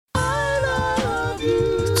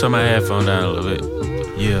Turn my headphone down a little bit.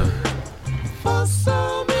 Yeah.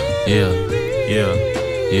 Yeah. Yeah.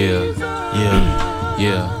 Yeah. Yeah.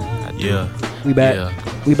 Yeah. Yeah. We back.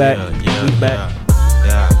 Yeah. We back. Yeah. We back.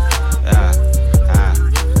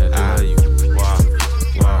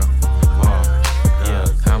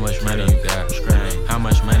 How much money you got? How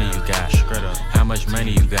much money you got? How much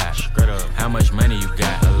money you got? How much money you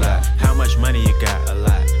got? A lot. How much money you got? A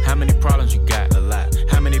lot. How many problems you got? A lot.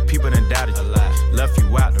 How many people done doubted you? A lot. Left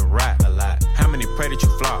you out to rot? A lot. How many pray that you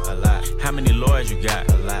flop? A lot. How many lawyers you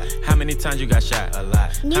got? A lot. How many times you got shot? A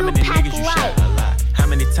lot. How many niggas you shot? A lot. How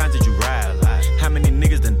many times did you ride? A lot. How many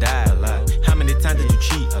niggas done died? A lot. How many times did you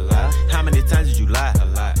cheat? A lot. How many times did you lie? A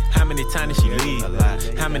lot. How many times did she leave? A lot.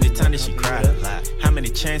 How many times did she cry? A lot. How many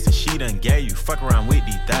chances she done gave you? Fuck around with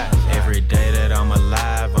these thighs. Every day that I'm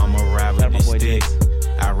alive, I'ma ride with these sticks.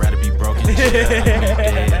 I'd rather be broken than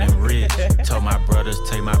dead and rich. Told my brothers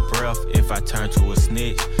take my breath if I turn to a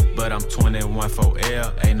snitch. But I'm 21 for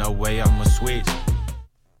L, ain't no way I'ma switch.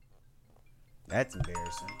 That's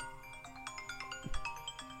embarrassing.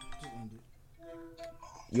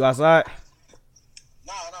 You outside?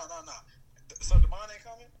 Nah. So Demond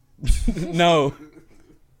ain't coming? No.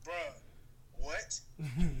 Bruh, what? How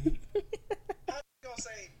you gonna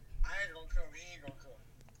say, I ain't gonna come, he ain't gonna come?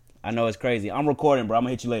 I know it's crazy. I'm recording, bro. I'm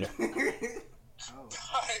gonna hit you later.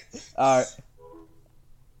 All right.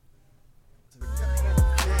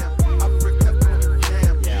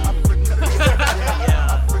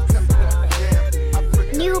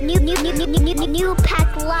 New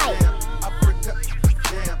Pack Life.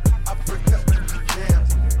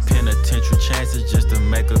 Penitentiary chances just to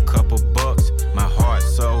make a couple bucks. My heart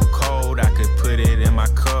so cold, I could put it in my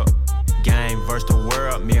cup. Game versus the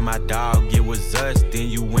world, me and my dog, it was us. Then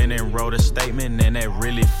you went and wrote a statement and that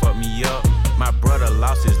really fucked me up. My brother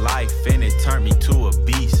lost his life and it turned me to a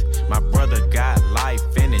beast. My brother got life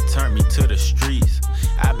and it turned me to the streets.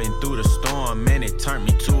 I've been through the storm and it turned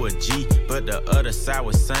me to a G. But the other side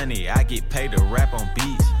was sunny, I get paid to rap on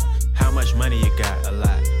beats. How much money you got? A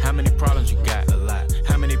lot. How many problems you got? A lot.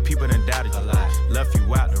 How many people done doubted you? A lot. Left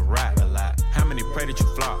you out to rot? A lot. How many pray that you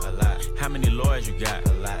flop? A lot. How many lawyers you got?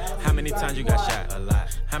 A lot. How many times you got shot? A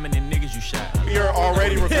lot. How many niggas you shot? We are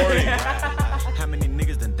already recording. How many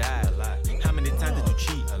niggas done died? A lot. How many times did you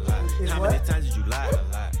cheat? A lot. How many times did you lie? A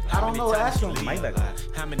lot. I don't know. Ask him. Mike back.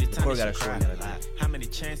 How many times did she cry? A lot. How many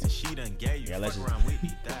chances she done gave you? Yeah, let's Fuck just- around with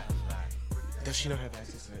these thighs. Does she not have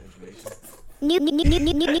access to that information?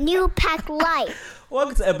 New Pack Life.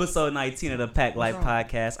 Welcome to episode 19 of the Pack Life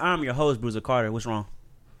Podcast. I'm your host, Bruiser Carter. What's wrong?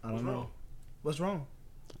 I don't know. What's wrong?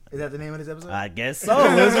 Is that the name of this episode? I guess so.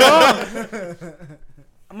 What's wrong?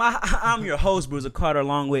 I'm your host, Bruiser Carter,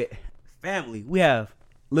 along with family. We have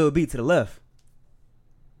Lil B to the left.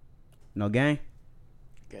 No gang?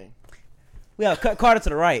 Gang. We have Carter to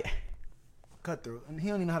the right. Cut through. And he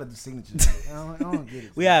don't even know how to do signatures. I don't get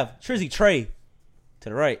it. We have Trizzy Trey to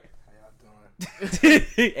the right. How y'all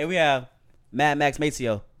doing? And we have Mad Max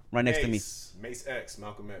Maceo right next to me. Mace X,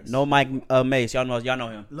 Malcolm X. No Mike Mace. Y'all know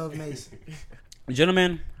him. Love Mace.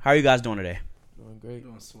 Gentlemen, how are you guys doing today? Doing great.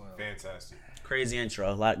 Doing swell. Fantastic. Crazy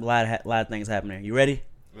intro. A lot of things happening. You ready?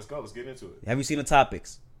 Let's go. Let's get into it. Have you seen the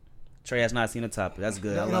topics? Trey has not seen the topic. That's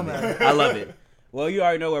good. I No, love man. it. I love it. Well, you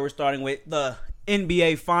already know where we're starting with the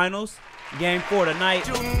NBA Finals. Game 4 tonight.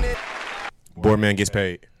 Boardman gets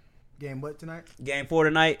paid. Game what tonight? Game 4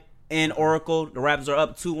 tonight in Oracle. The Raptors are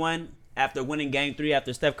up 2-1 after winning Game 3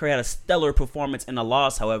 after Steph Curry had a stellar performance in the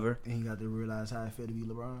loss, however. And you got to realize how it felt to be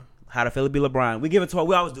LeBron. How to feel to be LeBron.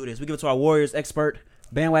 We always do this. We give it to our Warriors expert,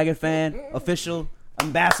 bandwagon fan, official,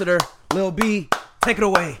 ambassador, Lil B. Take it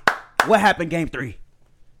away. What happened Game 3?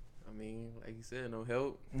 I mean, like you said, no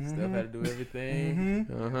help. Steph had to do everything.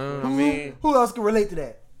 Mm-hmm. I mean, Who else can relate to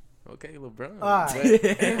that? okay, LeBron. All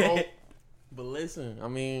right. But listen, I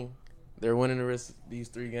mean, they're winning the rest of these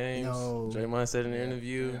 3 games. No. Draymond said in the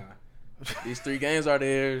interview, these 3 games are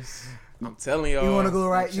theirs. I'm telling y'all. You want to go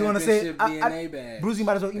right? You want to say? DNA bag. Bruce, you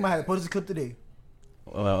might have to post this clip today.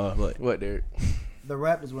 What? What, Derek? The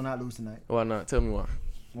Raptors will not lose tonight. Why not? Tell me why.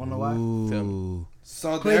 Wanna know why? Tell me.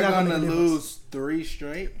 So Clay they're not gonna gonna make a difference. lose 3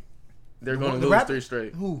 straight. They're going The to lose Raptors? 3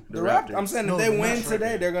 straight. Who? The Raptors. I'm saying No, if they they're win not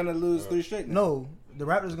today, they're gonna lose 3 straight. No, the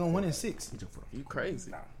Raptors gonna win in 6. You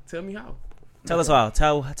crazy. Tell me how. Tell us how.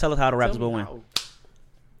 Tell us how the Raptors Tell will me win. how.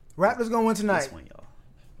 Raptors gonna win tonight, This one, y'all.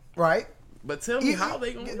 right? But tell me how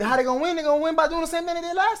they going to win. How they gonna win? They gonna win by doing the same thing they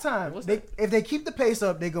did last time. What's If they keep the pace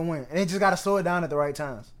up, they gonna win, and they just gotta slow it down at the right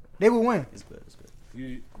times. They will win. It's good. It's good.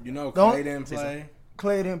 You know Don't- Clay didn't play.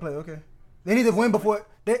 Clay didn't play. Okay.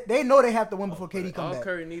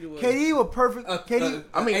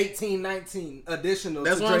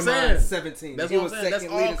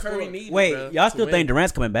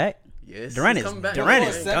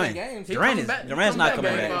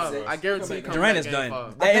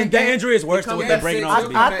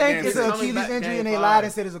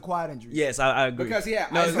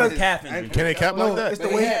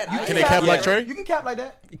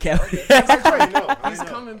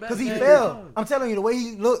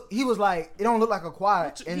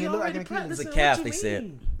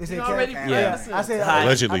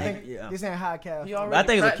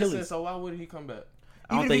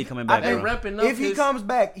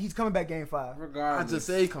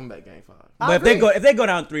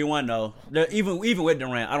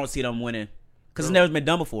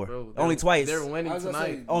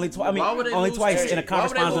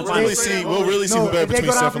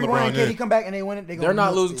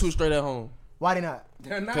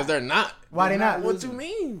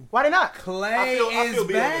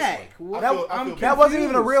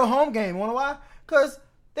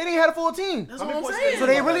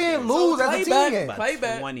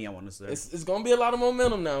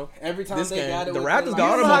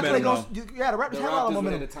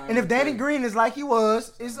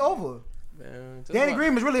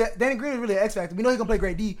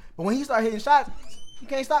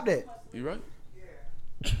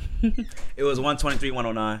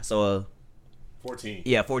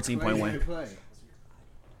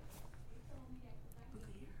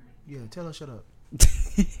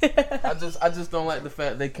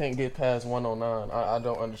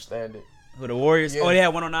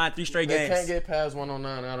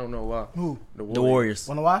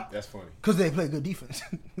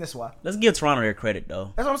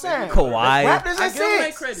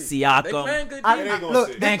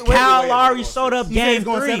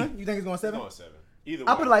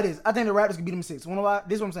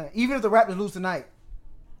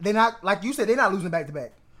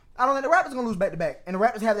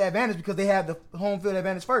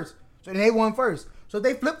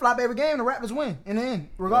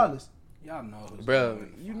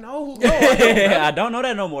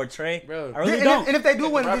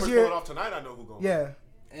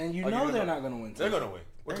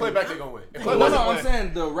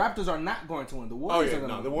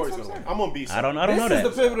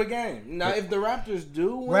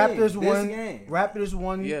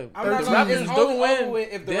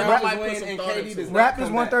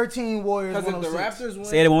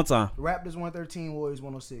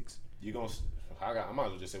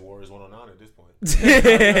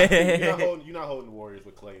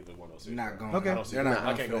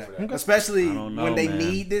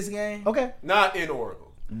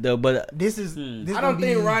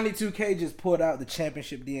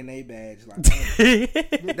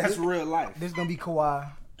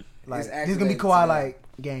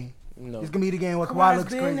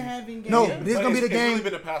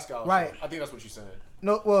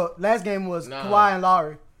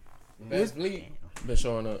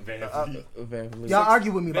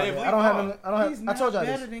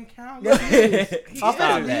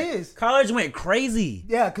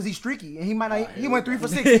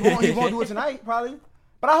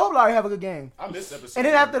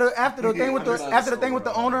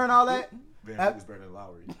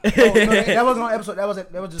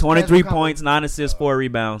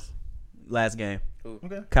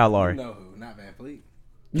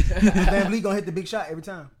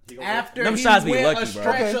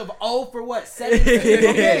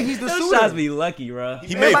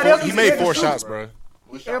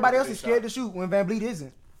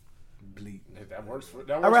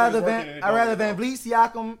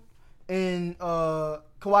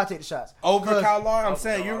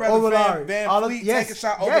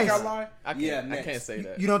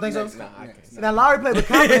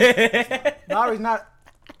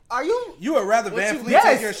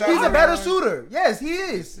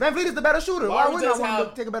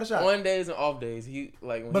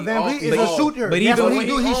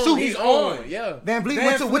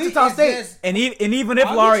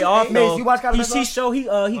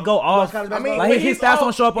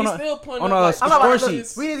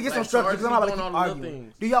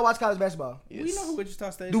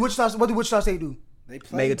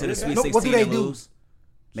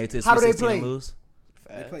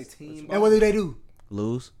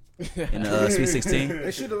 16.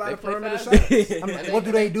 They shoot a lot They of play perimeter fast. shots. I mean, what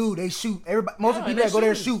do they do? They shoot. Everybody, most of the Yeah, people that they go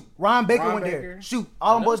there shoot. shoot. Ron Baker Ron went there. Baker. Shoot.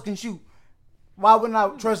 All them boys can shoot. Why wouldn't I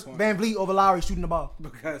trust Van Vliet over Lowry shooting the ball?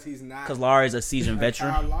 Because he's not. Because Lowry's a seasoned Kyle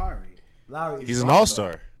veteran. Lowry. Lowry. He's an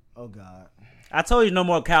all-star. Oh God. I told you no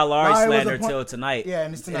more Kyle Lowry Lowry was slander a point- till tonight. Yeah,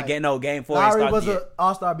 and it's tonight. Game 4 Lowry ain't was started an yet.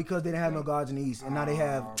 all-star because they didn't have no guards in the East, and now they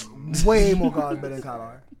have way more guards better than Kyle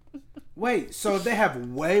Lowry. Wait, so they have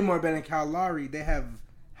way more better than Kyle Lowry. They have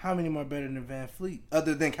how many more better than Van Fleet?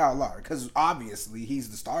 Other than Kyle Lowry. Because obviously he's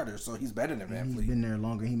the starter, so he's better than Van He's Fleet. been there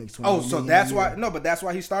longer. He makes 20 Oh, so that's why. No, but that's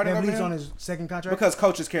why he's starting Van over Vliet's on him? his second contract. Because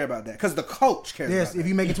coaches care about that. Because the coach cares Yes, about if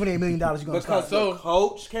you're making $28 million, you're gonna that. start. Because So, the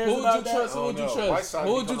coach cares Who would about you that. trust? Who would you trust? Whiteside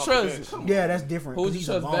Who would can you come off the trust? bench. Yeah, that's different. Who would 'cause you he's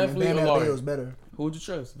trust, alone, Van and Fleet or Bam Lowry? Adebayo's better. Who would you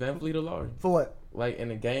trust? Van Fleet or Lowry? For what? Like in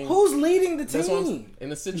a game. Who's leading the That's what I'm, team?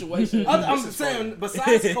 in a situation. I'm saying,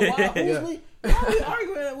 besides Kawhi, who's leading? Why are we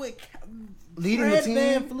arguing with Leading the Fred team.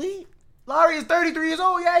 Van Fleet? Lowry is 33 years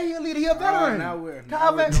old. Yeah, he's a leader. He's a veteran. now we're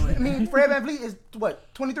Kyle doing Fred Van Fleet is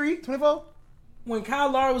what? 23, 24? When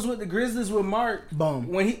Kyle Lowry was with the Grizzlies with Mark, Boom.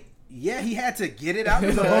 when he had to get it out.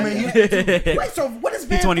 He's a bum. Wait, so what is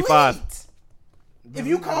Van 25. Fleet? If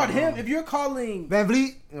you called him, if you're calling Van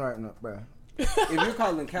Vliet. All right, no, bro. if you're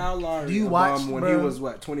calling Kyle Lowry Do you a watch, bum when bro? he was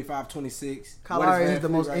what 25, 26, Kyle what Lowry Van is the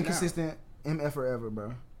Fleet most right now? inconsistent MF ever,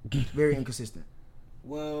 bro. Very inconsistent.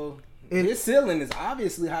 Well, It- his ceiling is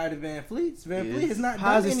obviously higher than Van Fleet's. Van Fleet has not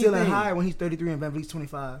How is done it still in anything. high when he's 33 and Van Vliet's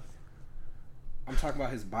 25? I'm talking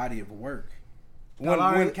about his body of work. Kyle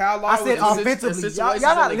Lowry- When Kyle Lowry I said was offensively. it's Y'all situations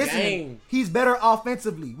not in the listening. game. He's better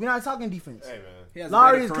offensively. We're not talking defense. Hey man, he has a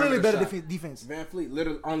Lowry better is clearly perimeter better shot. defense. Van Fleet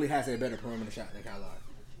literally only has a better perimeter shot than Kyle Lowry.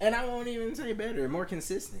 And I won't even say better, more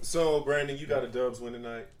consistent. so Brandon, you got a Dubs win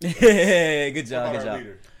tonight. Good What job, about good our job.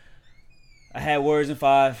 leader? I had Warriors in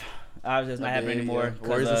 5. Obviously, it's not I happening did, anymore. yeah. 'cause,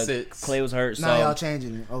 Warriors in 6. Clay was hurt, Now y'all so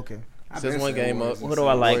changing it. Okay. I've Since been one saying game Warriors up. in Who do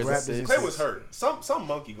I like? Warriors in Raptors in 6. Clay was hurt. Some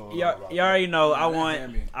monkey going on. y'all, about y'all already know I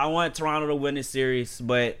Hammy. want Toronto to win this series,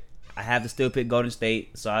 but I have to still pick Golden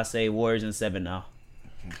State, so I say Warriors in 7 now.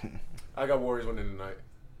 I got Warriors winning tonight.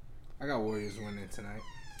 I got Warriors winning tonight.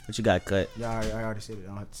 What you got, Cut? Yeah, I already said it. I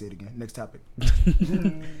don't have to say it again. Next topic.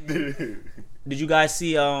 Did you guys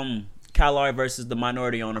see Kyle Lowry versus the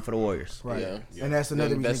minority owner for the Warriors? Right. Yeah. And that's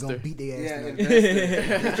another The reason they're investor. going to beat their ass. Yeah, tonight.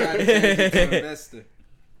 investor. They tried to change it to investor.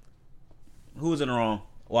 Who was in the wrong?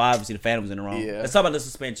 Well, obviously the fan was in the wrong. Yeah. Let's talk about the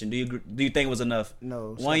suspension. Do you think it was enough?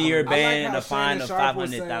 No. 1 year I like ban, how a fine Shannon of Sharpe was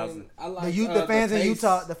 500,000. saying- I like, The fans in pace.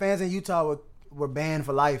 Utah, the fans in Utah were banned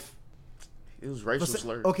for life. It was racial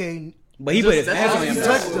slur. Okay, But he put his That's hands on just- he him.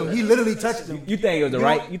 touched him. He literally touched him. You think it was the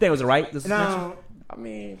right? You think it was the right? The suspension? Now, I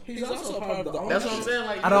mean, He's also part of the that's what I'm saying.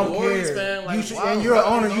 Like, I don't you're a Warriors care. fan, like, You should- wow, and you're an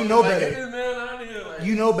owner, you know like, better. get this man out of here, like-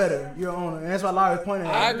 you know better. You're an owner, and that's why Lowry was pointing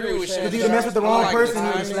at. I him. agree with Because Shannon. he messed with the wrong I like person. the He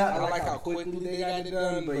would have timing. slapped I him. like how quickly they got it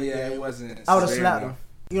done, but yeah, it wasn't. I would have severe slapped enough. him.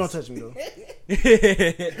 You don't touch me though.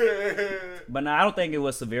 But no, I don't think it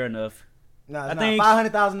was severe enough. Nah, I it's think-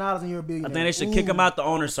 not $500,000 and you're a billionaire. I think they should kick him out the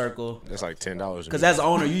owner circle. That's like $10. Because as an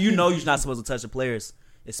owner, you know you're not supposed to touch the players.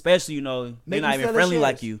 Especially, they're Make not him even sell friendly his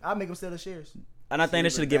like shares. you. I'll make him sell the shares. And I think they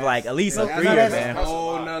should give like at least a That's- 3 year that's- ban. That's a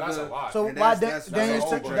Whole lot. That's a nother- lot. So And why that's Daniel, a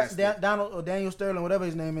whole drastic. Donald or Daniel Sterling, whatever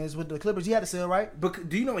his name is, with the Clippers, he had to sell, right? But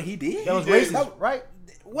do you know what he did? That was did. racist, right?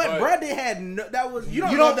 What But- Brad did had no, that was you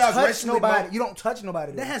don't You know don't if that was touch racially nobody. mo- You don't touch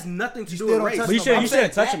nobody. That has nothing to You do still with don't race. touch But you shouldn't- I'm you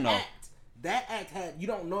shouldn't saying touch him, that act had you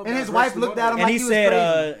don't know. If And that his was wife racially looked at him motivated. And like he he was said,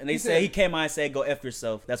 crazy. and they said he came out and said, "Go f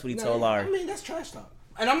yourself." That's what he told I Lowry. mean, that's trash talk.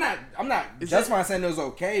 And I'm not. That's why I'm saying it was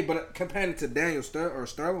okay. But comparing it to Daniel Sterling,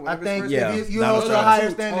 I whatever think his Yeah. if you're Donald held to a Trump. higher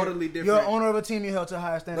Two standard, totally different- you're an owner of a team, you're held to a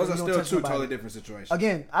higher standard. those are you don't still touch two nobody. totally different situations.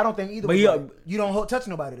 Again, I don't think either. But was he- right. You don't touch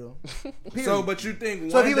nobody though. Period. So, but you think So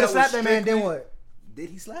if one he would have that was slapped that man, then strictly- what? Did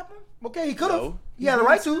he slap him? Okay, he could have. No. He had a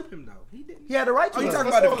right to. Him though. He didn't. He had a right to. Oh, you though. talking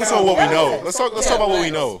about the Let's talk what we know. Let's talk about what we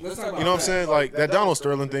facts. know. Let's talk about You know what I'm facts. saying? Like that Donald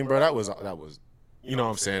Sterling thing, bro. That was. You know what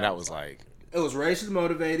I'm saying? That was like. It was racially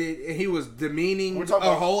motivated, and he was demeaning We're a talking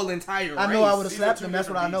about- whole entire race. I know I would have These slapped are two him. That's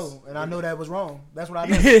what I different know, beasts. and I know that was wrong. That's what I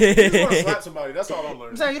know. You just want to slap somebody. That's all I'm learning.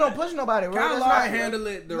 I'm saying you don't push nobody, bro. Kyle That's Lowry not- handled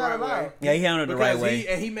it the not right allowed. way. Yeah, he handled it the right Because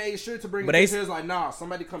way. he made sure to bring But it they- to his like, nah,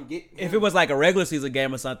 somebody come get him. If it was like a regular season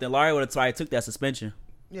game or something, Lowry would have probably took that suspension.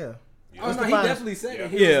 Yeah. Oh, What's no, the he fine? definitely said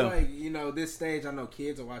it. He Yeah. was like, this stage, I know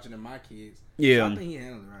kids are watching and my kids. Yeah. So I think he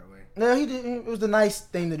handled it the right way. No, he did. It was the nice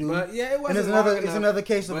thing to do. But yeah, it wasn't and it's long another. It's enough, another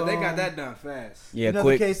case of. But they got that done fast. Yeah, another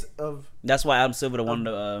quick. case of. That's why Adam Silver, the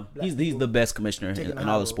one, he's people the best commissioner taking in the all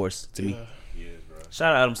high the road. sports to me. He is, bro.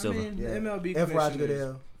 Shout out Adam I Silver. mean, Yeah. the MLB F. Roger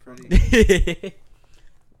commissioner Goodell. is pretty.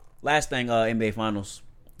 Last thing, NBA Finals.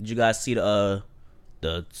 Did you guys see the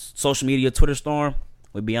social media Twitter storm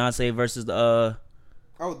with Beyonce versus the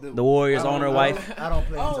Warriors owner wife? I don't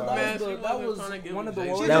play. Oh, into all Man, that. she that was wasn't trying to give one me of the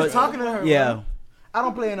Jay-Z. Warriors. She's That just was- talking to her. Yeah. Bro. I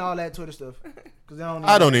don't play in all that Twitter stuff. Cause they don't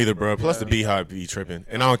I don't either, bro. Plus the Beehive be tripping,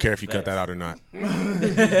 and I don't care if you cut that out or not.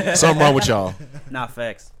 Something wrong with y'all. Not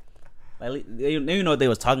facts. Like they know what they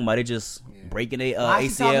was talking about. They just breaking their Why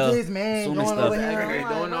she talking to ACL, his man, soon going and over stuff. here? Aggravated,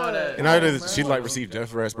 doing all that. And I did. She like received death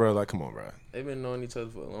threats, bro. Like, come on, bro. They've been knowing each other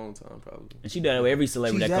for a long time, probably. And she done it with every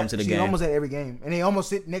celebrity that comes to the she's game. almost at every game, and they almost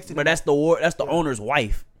sit next to. But that's the owner's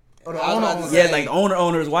wife. Oh, the I was owner. about to Yeah, say- like the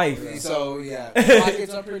owner's wife. So yeah,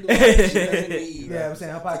 pockets are pretty large. She doesn't need. Yeah, I'm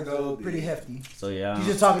saying her pockets go are pretty hefty. So yeah. She's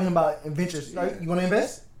just talking to him about adventures. Like, you want to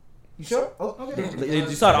invest? You sure? Oh, okay. You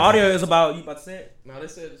saw the audio is about you about to say it? No, they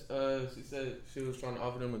said she said she was trying to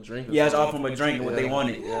offer them a drink. Yeah, it's offer them a drink and what they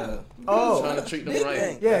wanted. Yeah. Oh, Trying to treat them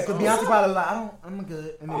right. yeah, because Beyonce probably like, I'm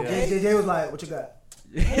good. And then JJ was like, what you got?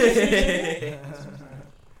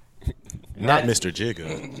 Not Mr.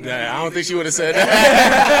 Jigga. Nah, I don't think she would have said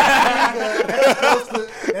that.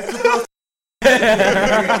 That's too close.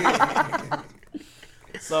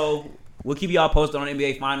 So we'll keep y'all posted on the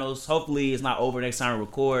NBA Finals. Hopefully it's not over next time we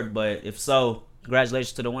record, but if so,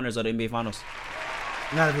 congratulations to the winners of the NBA Finals.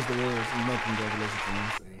 Not if it's the Warriors. You know,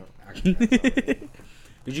 congratulations.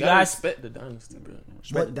 Did you Gotta guys? respect the dynasty, bro.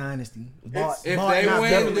 What dynasty? Bought, If bought, they not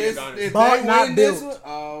win built. this, if Bought, they not win this built.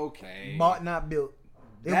 one, okay. Bought, not built.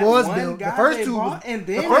 It That was one built. The guy first they two, bought, and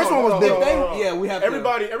then the first one was if built. they- yeah, we have to-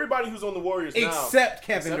 Everybody who's on the Warriors now, except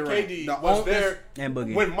Kevin except Durant. KD, The was only- there And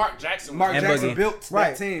Boogie. when Mark Jackson was Mark And there. Jackson Boogie. built that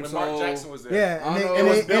Right. team. When So Mark Jackson was there. Yeah, and I they, know and, it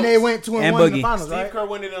was they, built. and they went 2-1 And in the Boogie. finals, Steve right? Kerr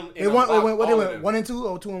went in them. They won. They went. What they all of went? them. 1-2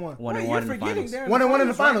 or 2-1? One Wait, and you're one in the forgetting finals. they're 1-1 in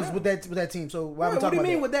the finals right with that team. So why we What talking do you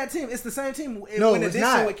mean about with that team? It's the same team. No, in it's addition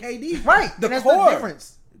not. with KD. Right, The and that's core. the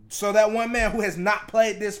difference. So that one man who has not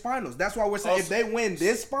played this finals. That's why we're saying if they win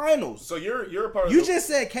this finals. So you're a part of You the, just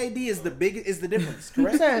said KD is the biggest is the difference, I'm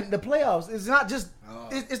correct? saying the playoffs. It's not just.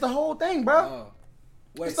 It's the whole thing, bro.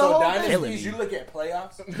 Wait, It's the whole thing. dynasties, you look at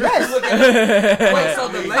playoffs? Yes. Wait, so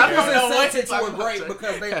the Lakers know what and you're Celtics talking were about, great Jay.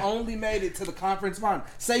 because they only made it to the conference final.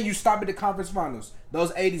 Say you stop at the conference finals.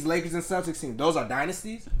 Those 80s Lakers and Celtics teams, those are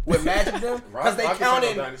dynasties? With Magic them? Because they I can say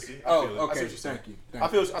counted. no dynasty. I Oh, feel it. I see okay. what you're saying. Thank you.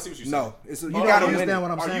 I see what you're saying. No, it's, you Hold gotta on, win understand it.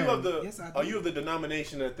 what I'm Are saying. you of the Yes, I do. Are you of the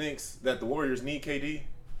denomination that thinks that the Warriors need KD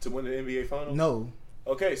to win the NBA Finals? No,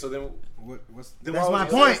 Okay, so then What's then that's why my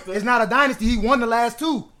would you point. say It's not a dynasty. He won the last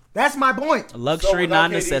two. That's my point. A so luxury,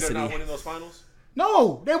 without not KD, they're not necessity. winning those finals?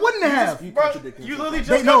 No, they wouldn't have. You Bro, contradicting you yourself. literally just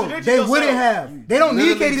They no, contradicted they yourself. wouldn't have. They don't need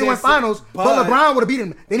literally KD to win just said- finals, but but- LeBron would have beaten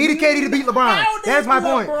them. They needed KD to beat LeBron. That's my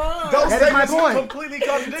point. Those That is my statements point. completely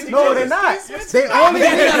contradict each No, other. they're not. They only need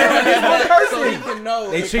one So person. he can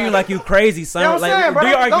know. They treat you like you crazy, son. You know what I'm saying, Like, bro? do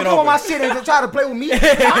your Don't argument come on my over. shit and try to play with me.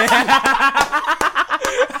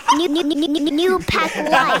 New Pack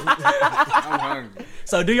Life. I'm hungry.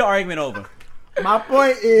 So do your argument over. My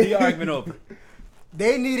point Do is, your argument over.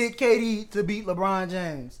 they needed KD to beat LeBron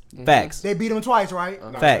James. Facts. They beat him twice, right?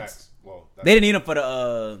 Not Facts. Well, They didn't need him for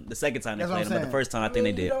the second time they That's what played I'm him, but the saying. first time I think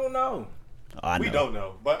they We did. don't know. Oh, I we know. don't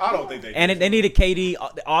know, but I don't think they. And they needed KD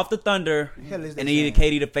off the Thunder, Hell is and they they needed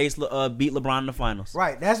KD to face beat LeBron in the finals.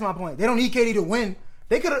 Right. That's my point. They don't need KD to win.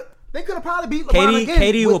 They could have probably beat LeBron KD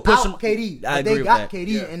again will push without him- KD. I But agree they with got that. KD,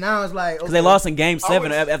 Yeah. and now it's like Because they lost in Game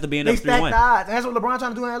 7 always- after being They up stacked 3-1. the odds, and that's what LeBron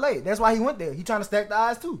trying to do in LA. That's why he went there. He trying to stack the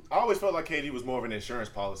odds too. I always felt like KD was more of an insurance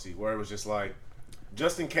policy, where it was just like,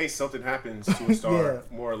 just in case something happens to a star,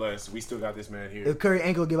 Yeah. more or less, we still got this man here. If Curry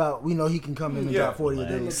ankle give out, we know he can come in and Yeah. drop 40 a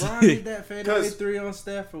Did day. LeBron need that fadeaway 'Cause- 3 on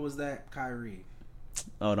Steph, or was that Kyrie?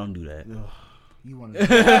 Oh, don't do that. You want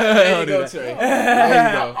There you go, Trey.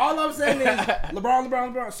 There you go. All I'm saying is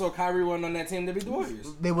LeBron. So Kyrie wasn't on that team to beat the Warriors.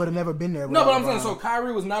 They would have never been there. No, but without I'm saying LeBron. so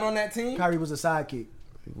Kyrie was not on that team. Kyrie was a sidekick.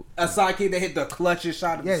 A sidekick that hit the clutchest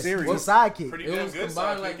shot of Yes, the series. he was a sidekick. Pretty It damn was good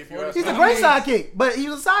combined sidekick like if you 40 ask He's me. a great sidekick, but he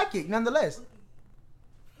was a sidekick nonetheless.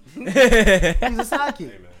 He's a sidekick.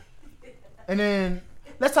 Hey, man. And then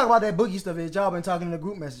let's talk about that Boogie stuff. Is y'all been talking in the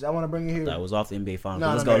group message? I want to bring it here. That was off the NBA Finals. No,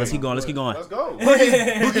 Let's no, go. no, Let's no. keep going. Let's keep going. Let's go.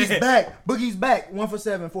 Boogie's back. Boogie's back. 1 for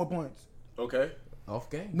 7, 4 points. Okay. Off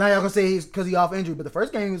game. Now y'all gonna say he's because he off injury, but the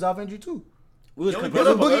first game he was off injury too. We was, He only congr- put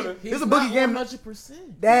This up a Boogie. 11. This a Boogie game.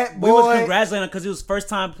 100%. That we was boy. congratulating him because he was first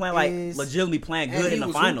time playing like is- legitimately playing And good he in the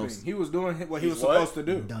was finals. hooping. He was doing what he was He's what? supposed to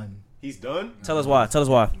do. Done. He's done. Tell us why. Tell us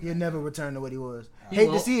why. He'll never return to what he was. He Hate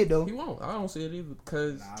to won't. see it though. He won't. I don't see it either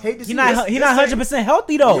because Hate to see He not it. 100%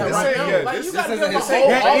 healthy though. Yeah, This right ain't- now, yeah, like, this you gotta isn't give his him a second- whole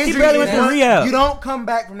That off- He barely went to rehab. You don't come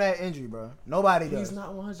back from that injury, bro. Nobody does. he's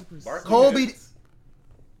not 100%. Kobe.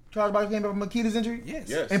 Charles Barkley came back from Makita's injury Yes.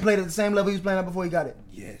 Yes. and played at the same level he was playing at before he got it.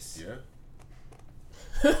 Yes. Yeah.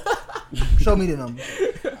 Show me the number.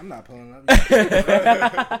 I'm not pulling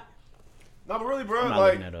up. No, but really, bro, I'm not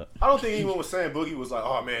like, looking that up. I don't think anyone was saying Boogie was like,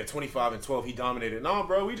 oh man, 25 and 12, he dominated. No,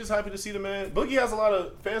 bro, we just happy to see the man. Boogie has a lot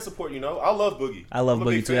of fan support, you know. I love Boogie. I love I'm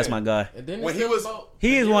a Boogie big too. That's fan. my guy. And then When it's he still was, about,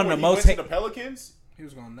 He is year one of when the he most. went to the Pelicans. He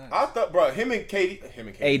was going nuts. I thought, bro, him and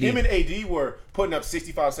AD were putting up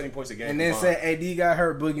 65, 70 points a game. And then said AD got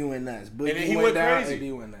hurt, Boogie went nuts. Boogie And then he went went down, crazy.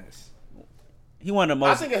 AD went nuts. He one of the I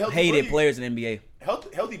most think a healthy hated Boogie- players in the NBA.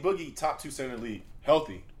 Healthy Boogie, top 2 center in the league.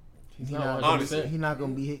 Healthy. He's not not, honestly. he's not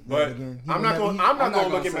gonna be hit But again. I'm not going to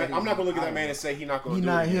look at say I'm not going to look at that he's- man and say he's not going He to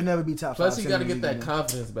do not. it. He'll again. never be top Plus, five. he got to center get that again.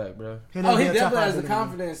 confidence back, bro. He'll Oh, never he be a top definitely five has the center again.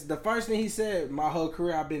 confidence. The first thing he said, my whole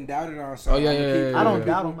career I've been doubted on. So Oh, yeah, I'm gonna yeah, keep- yeah, I don't yeah.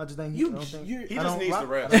 doubt him. I just think You- I don't think- you- He I just don't needs rock- the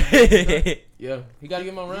rest. Yeah, he got to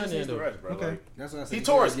get my He run just in needs the though. rest, bro. Okay. Like, That's what I said. he You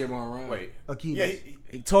tore gotta his. give him a run. Wait. Achilles. Yeah,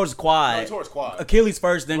 He tore his quad. he tore his quad. Achilles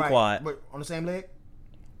first, then Right. quad. But on the same leg.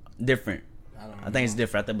 Different. I don't know. I think it's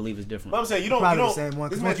different. I believe it's But different. I'm saying, you don't. Probably the same one,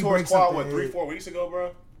 This 'cause man once you tore his break quad, something, 3-4 weeks ago,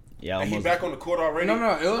 bro? Yeah, And he almost. back on the court already? No,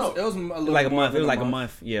 it was a little like a more month. It than was like a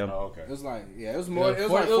month. Yeah. Oh, okay. It was like it was more. Yeah, it was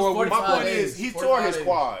four- like it was 4 weeks. My 45 point days. is, he 45 tore his days.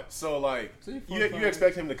 quad. So, like, See, you 45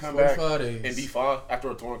 expect him to come back 45 days. and be fine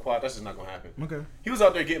after a torn quad? That's just not going to happen. Okay. He was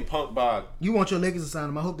out there getting punked by... You want your Lakers to sign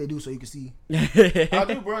him? I hope they do, so you can see. I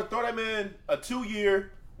do, bro. Throw that man a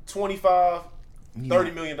 2-year, $25,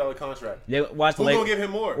 $30 million contract. Yeah, watch the Who gonna Lakers. give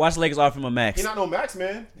him more? Watch the Lakers offer him a max. He not no max,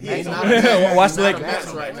 man. He Max ain't no not- max. Watch the Not a Lakers.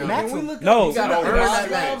 max right now. Max Can we him. look No. up- He got to No, earn that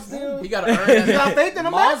Mozgov max. deal? He got to earn that You got max. faith in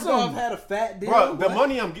him, Max Mozgov him. had a fat deal. Bro, the What?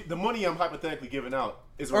 money I'm hypothetically giving out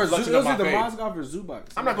is a Or reflection it of was my either faith. Mozgov or Zubac.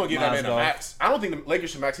 I'm not going to give that man a Mozgov. max. I don't think the Lakers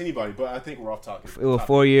should max anybody, but I think we're off topic. It was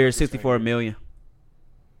 4 years, 64 million.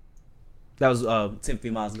 That was Timothy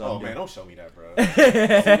Mozgov. Oh, man, don't show me that, bro.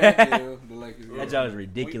 That deal, the Lakers. That job was We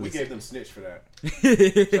ridiculous. gave them Snitch for that.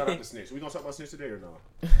 Shout out to Snitch. We going to talk about Snitch today or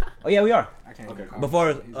no? Oh yeah, we are. I can't Okay. recall.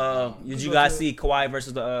 Before, He's gone. did you guys see Kawhi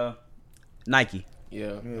versus the Nike?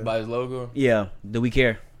 Yeah, by his logo. Yeah. Do we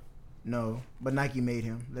care? No, but Nike made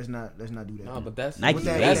him. Let's not do that. No, but that's Nike With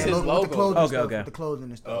that- made that's him. his with the logo. clothing Okay, stuff, okay. with the clothing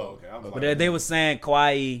and stuff. Oh, okay. I was But like, they were saying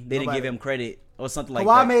Kawhi, they didn't Nobody- give him credit or something like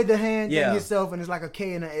Kawhi that. made the hand Yeah. thing himself, and it's like a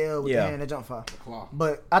K and an L with Yeah. the hand that jump fire. Claw.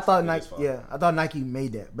 But I thought It Nike, is fire. yeah, I thought Nike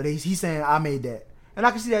made that. But he's saying I made that, and I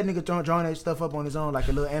can see that nigga drawing that stuff up on his own, like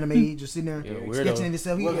a little anime, just sitting there Yeah, weirdo. sketching it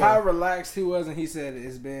himself. He, With yeah. how relaxed he was, and he said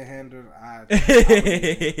it's been handled.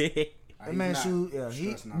 That man shoot, yeah.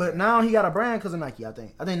 But now now he got a brand because of Nike. I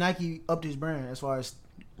think Nike upped his brand as far as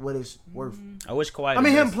what it's worth. I wish Kawhi. I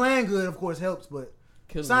mean, him was- playing good, of course, helps. But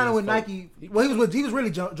Killing signing his with folk. Nike, well, he was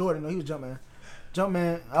really Jordan. though. He was Jumpman.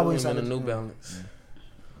 Jumpman, I Put wouldn't him sign in a him. New Balance.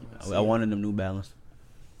 I wanted them New Balance.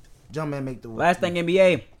 Jumpman make the Last thing,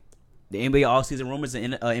 NBA. The NBA all-season rumors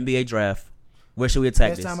and NBA draft. Where should we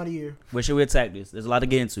attack best this? time of the year. Where should we attack this? There's a lot to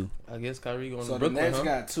get into. I guess Kyrie going So to the Brooklyn, Nets huh?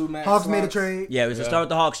 got 2 max. Hawks made a slots. trade. Yeah, we should Yeah. start with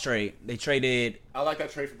the Hawks trade. They traded I like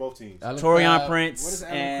that trade for both teams. Alan Torian Crabbe. Prince What is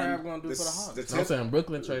Alan and Crabbe gonna do for the Hawks? The No, I'm saying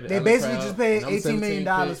Brooklyn traded. They Alan basically Crabbe, just paid number $18 million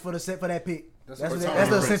 17 pick. for that pick. That's That's what the Torian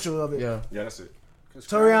Prince. essential of it. Yeah. Yeah, that's it.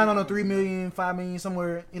 Torian on a $3 million, $5 million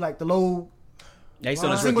somewhere. He like the low yeah, he's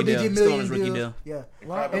still on his single rookie deal. digit Still on million his rookie deals. deal. Yeah.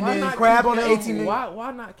 Crabbe- And why then not Crab keep on the him? 18 million.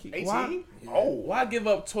 Why not keep? 18? Why, Oh. why give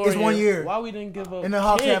up Torian? It's 1 year. Why we didn't give up? And the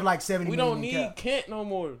Hawks Kent? have like 70 We don't million need cap. Kent no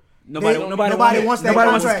more. Nobody They- wants wants that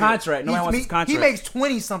Nobody wants his contract. contract. Nobody wants his He contract. makes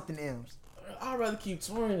 20 something M's. I'd rather keep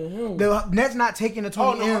Torian than him. The Nets not taking the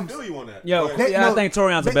Oh, 20 no, I M's. feel you on that. Yo, But- They- yeah, I think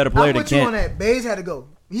Torian's a better player I'm than with you on Kent. that. Baze had to go.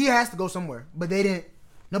 He has to go somewhere, but they didn't.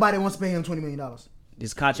 Nobody wants to pay him $20 million.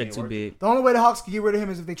 His contract too big. The only way the Hawks can get rid of him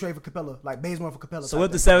is if they trade for Capella, like Bazemore for Capella. So type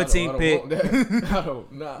with the thing. 17 pick, I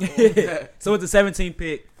don't not want that. so with the 17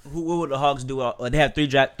 pick, what would the Hawks do? They have three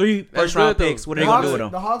That's first round good, though. picks. What are The they gonna Hawks, do with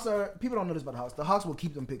them? the Hawks are people don't know this about the Hawks. The Hawks will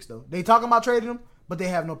keep them picks though. They talking about trading them, but they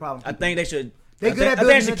have no problem. I keeping think they should. They I good think, at I think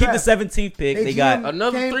they building should the keep the draft. 17th pick. They They got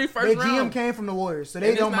Another came, 3 first Their GM round. came from the Warriors, so they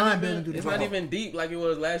And don't it's not mind even- building through the It's draft. not even deep like it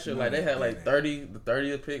was last year. Like they had like 30, the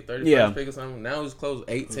 30th pick, 31st Yeah. pick or something. Now it's close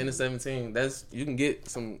 8, 10, and 17. That's you can get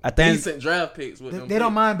some I think- decent draft picks with them. They don't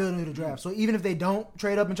picks. mind building through the draft. So even if they don't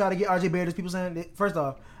trade up and try to get RJ Barrett, as people saying, first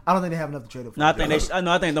off, I don't think they have enough to trade up for. No, I think they.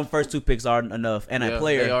 I think them first 2 picks are enough, and Yeah, a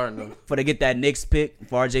player they are enough. for to get that Knicks pick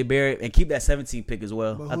for RJ Barrett and keep that 17 pick as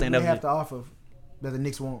well. But I who think do they have that. to offer that the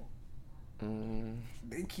Knicks won't?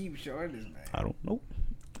 They keep showing this man. I don't know.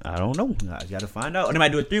 I got to find out. Or they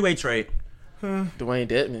might do a 3-way trade. Dwayne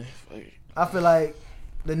Dedman. Fuck. I feel like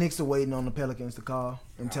the Knicks are waiting on the Pelicans to call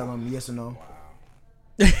and tell them yes or no.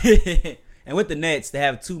 And with the Nets, they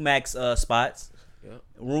have 2 max spots. Yep.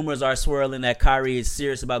 Rumors are swirling that Kyrie is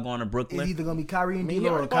serious about going to It's Brooklyn. either gonna be Kyrie and I mean, he D'Lo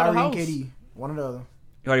or already bought a Kyrie and house. KD. One or the other.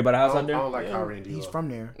 You already bought a house I out there? don't like Kyrie and D'Lo. He's from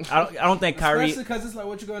there. I don't think Kyrie. Especially because it's like,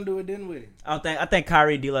 what you gonna do with Dinwiddie? I think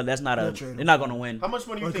Kyrie and D'Lo. That's not They'll a. trade him. They're not going to win. How much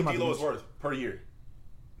money do you Or think come out D'Lo the is worth per year?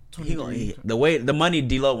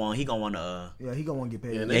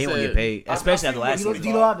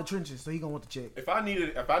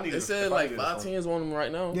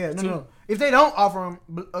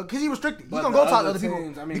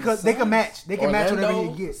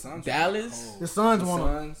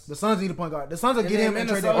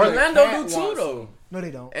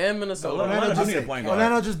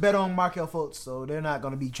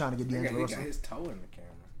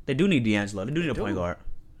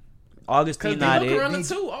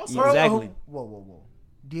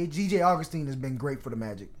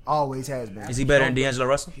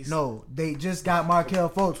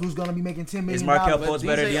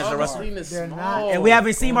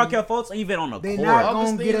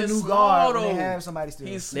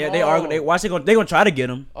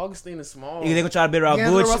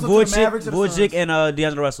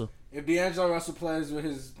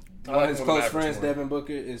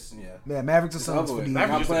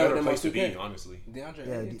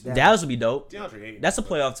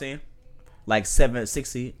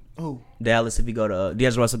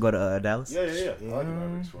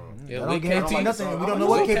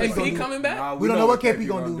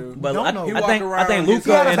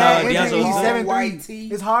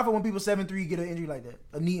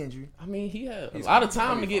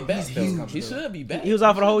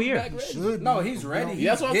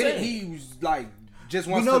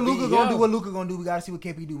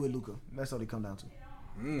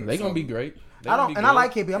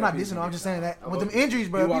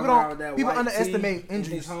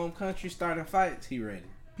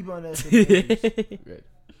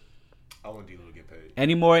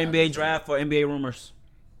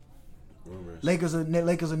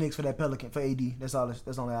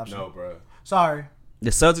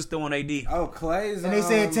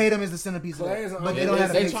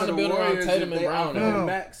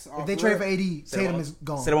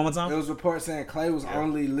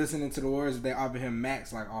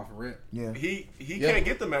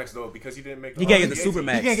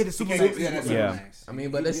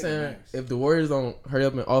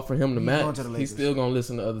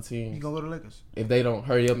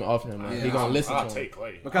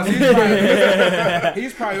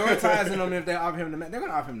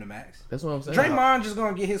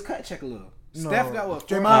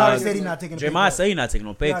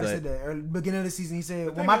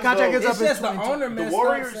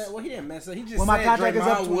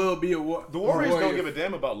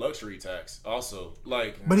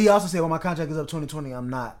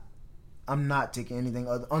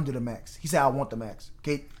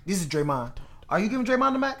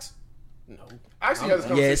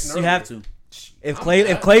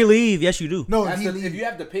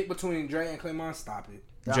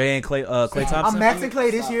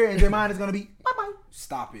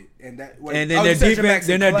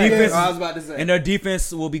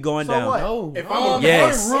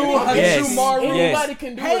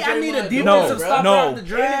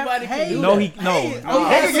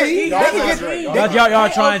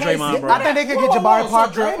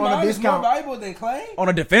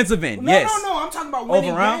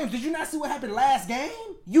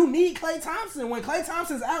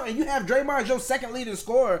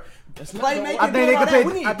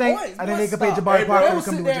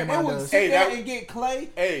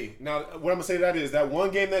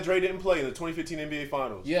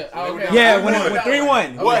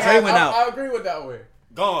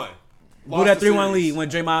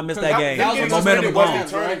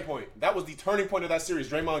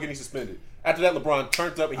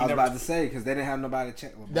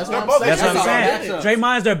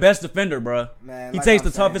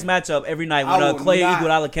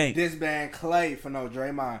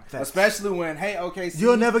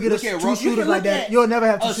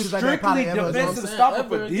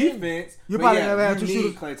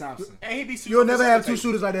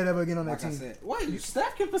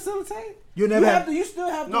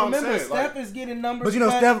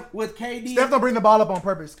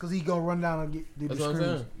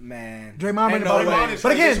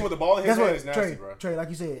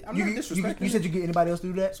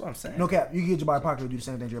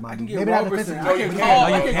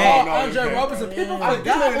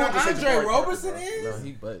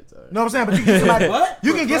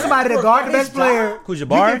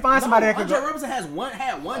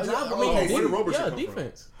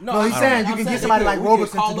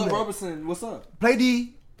 Roberson, what's up? Play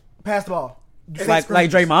D, pass the ball. Like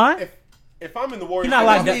Draymond. If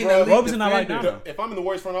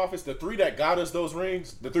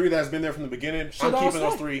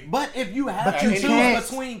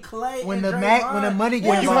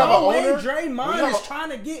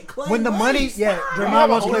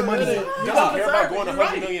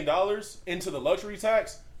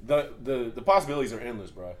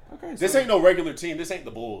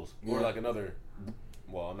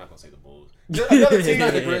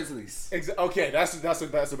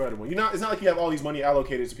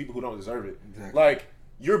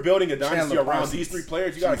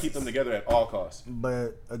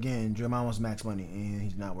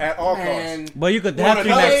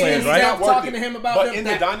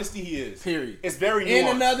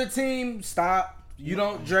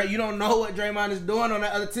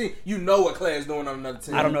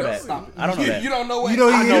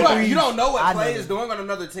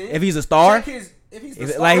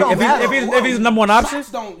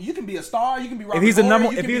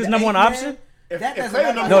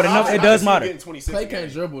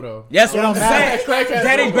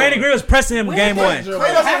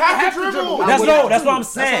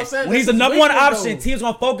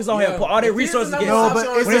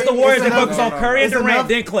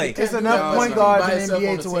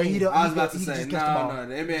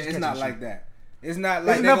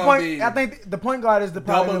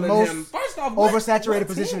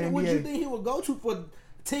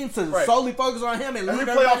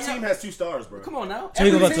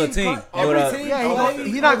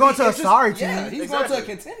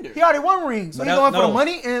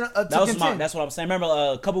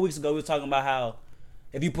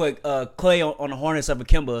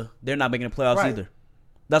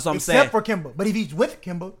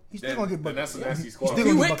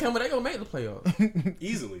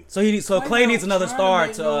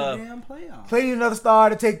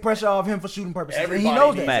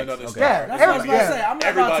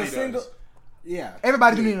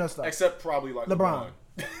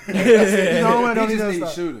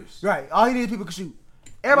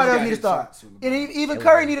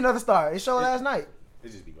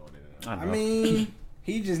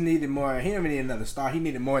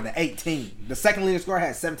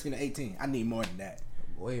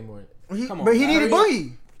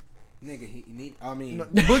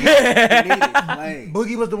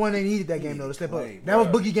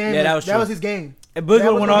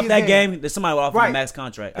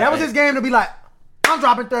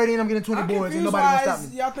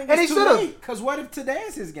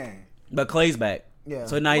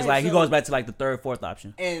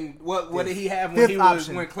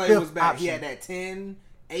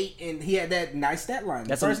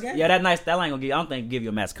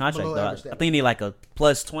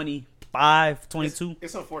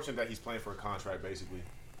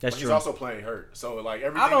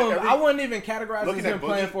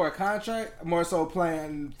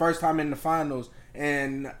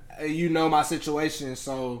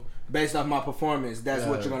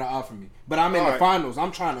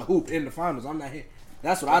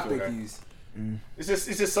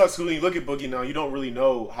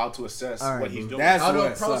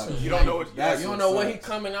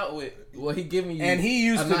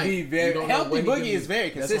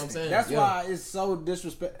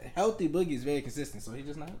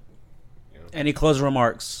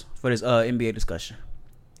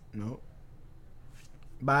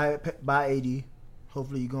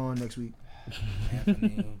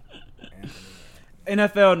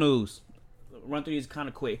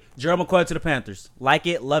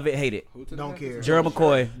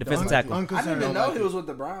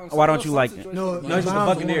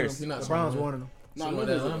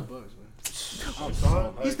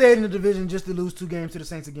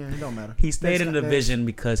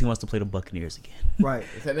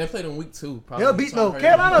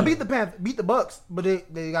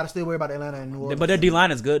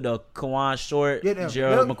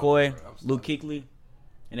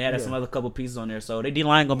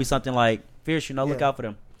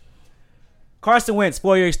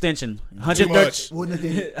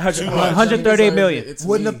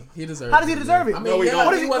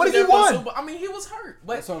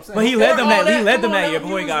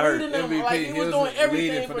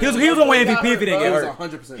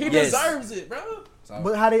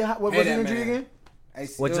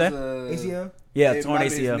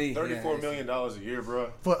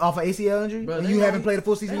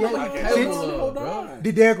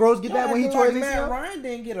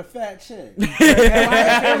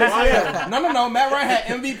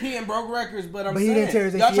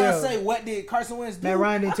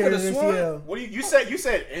tear could've his sworn- ACL. What do you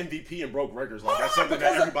said MVP and broke records like that's something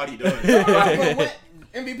that everybody does. But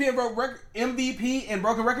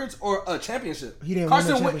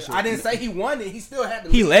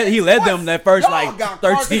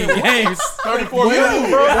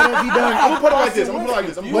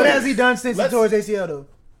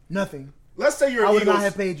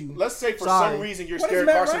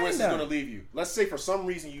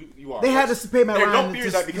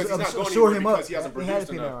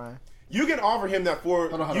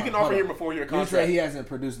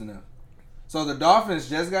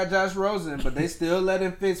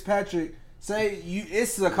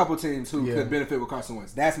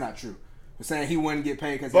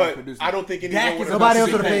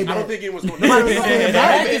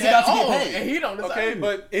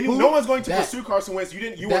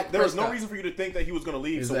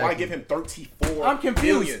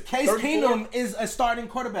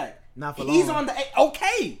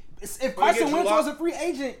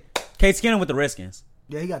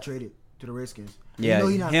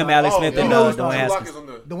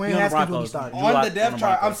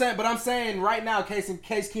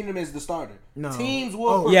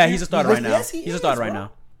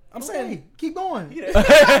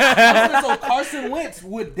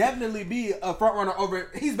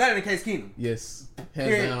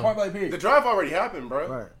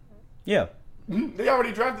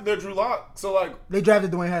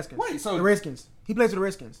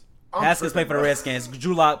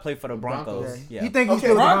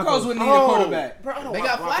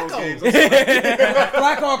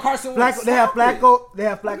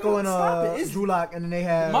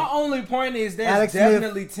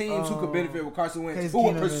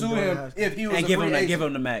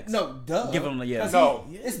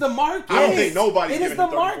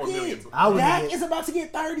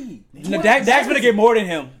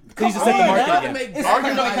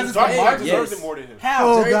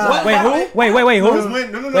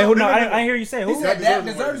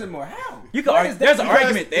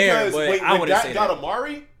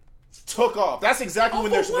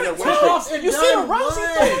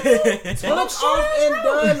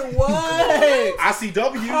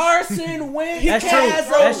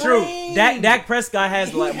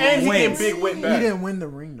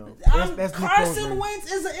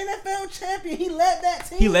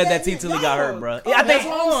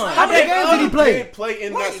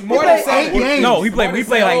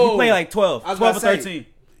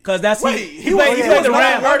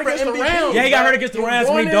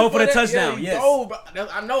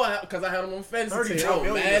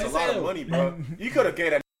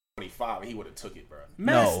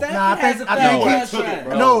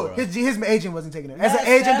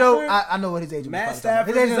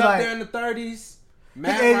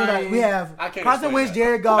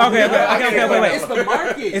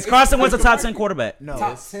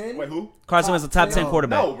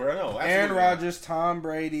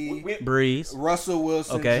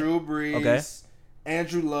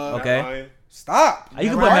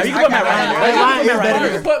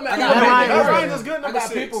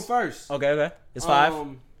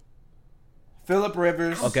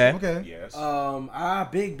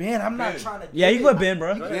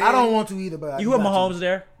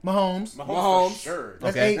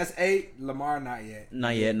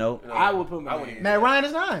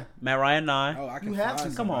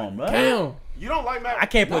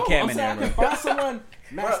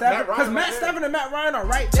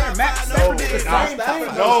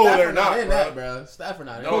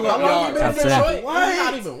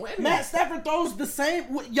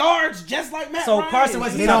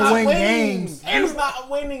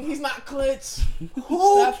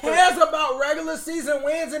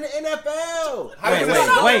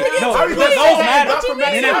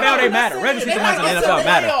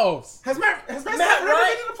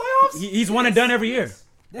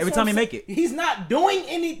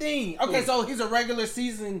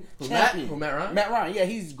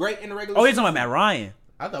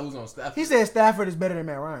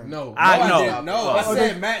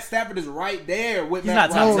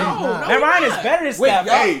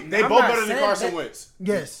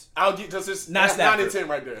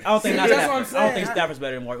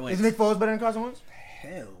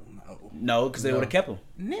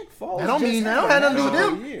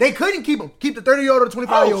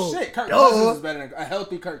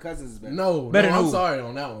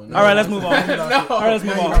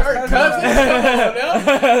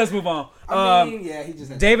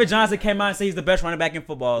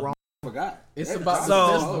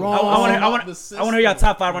want to hear y'all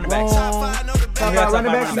top 5 running backs. Top 5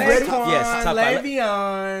 running backs. You ready? Yes, top 5.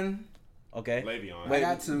 Le'Veon. Okay. Le'Veon. I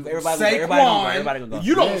got to. Everybody gonna go.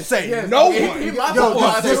 You don't say Yes, no he- one. he might Yo, go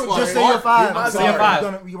out this one. just say your five. He might I'm go sorry. your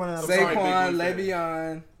five. You running out of Say- time. Saquon, Big Blue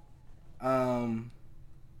Le'Veon,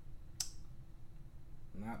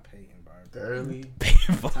 not Peyton Barber. Gurley.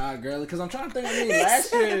 Todd Gurley, because I'm trying to think. I mean,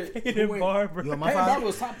 last year, Peyton Barber. You want my Peyton five? Barber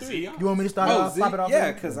was top 3. You want me to start Oh, off? Pop it off? yeah,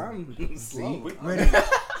 there? because I'm slow. Ready?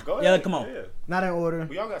 Go ahead. Yeah, come on. Yeah. Not in order.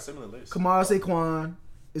 We all got similar lists. Kamara, Saquon,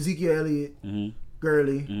 Ezekiel Elliott, Mhm.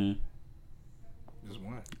 Gurley. Mhm. Just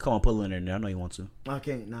one. Come on, put Lil in there. I know you want to. I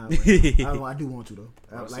can't. Nah, I do want to though.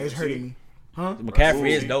 Like it's hurting me. Huh? McCaffrey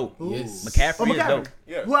is Ooh. dope. Yes. McCaffrey is McCaffrey. dope.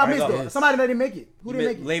 Yeah. Who I missed Right though? off. Somebody that didn't make it. Who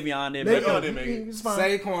didn't make it? Le'Veon did. Le'Veon didn't make it. It's fine.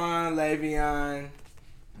 Saquon, Le'Veon.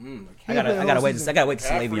 I gotta wait to see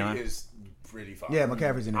McCaffrey Le'Veon. is pretty fine. Yeah,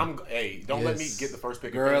 McCaffrey's in there. Hey, don't let me Yes. get the first pick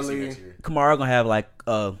of Gurley. fantasy next year. Kamara gonna have like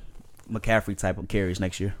McCaffrey type of carries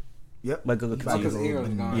next year. Yep. But good Because continue.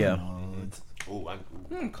 Ingram's gone. Yeah. Ooh,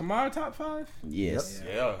 Kamara top 5? Yes.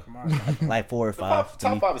 yeah. Kamara. Like 4 or The 5. to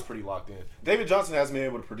me. top 5 is pretty locked in. David Johnson hasn't been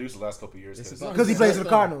able to produce the last couple of years. It's 'cause- about Because he the plays for the system.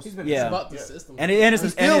 Cardinals. He's been, Yeah. It's about the Yeah. system. And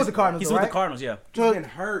He's still with the Cardinals, He's though, with right? the Cardinals, yeah. So he's been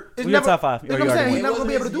hurt. it's Who your never- top 5? That's what I'm saying. He's never gonna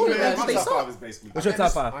be able to do it. Yeah, Because My they top suck. 5 is basically. What's your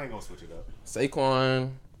top 5? I ain't gonna switch it up. Saquon,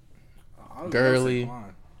 I don't Gurley. know Saquon.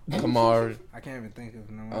 Kamara, I can't even think of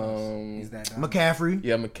no one else. He's that dumb. McCaffrey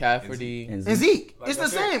yeah, McCaffrey. and Zeke. Like it's the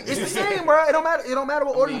that's it. same. It's the same, bro. It don't matter. It don't matter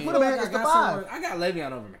what order you put him in. It's the five. I got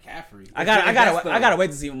Le'Veon over McCaffrey. I gotta wait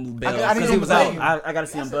to see him build I didn't because he was know he out. I gotta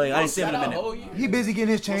see him build. I didn't see him in a minute. He busy getting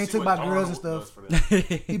his chain took by girls and stuff.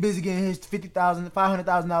 He busy getting his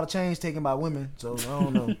 $500,000 chains taken by women. So I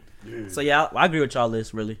don't know. So yeah, I agree with y'all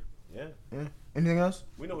list really. Yeah. Yeah. Anything else?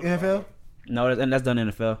 We know what NFL? No, and that's done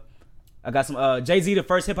in NFL. I got some Jay-Z, the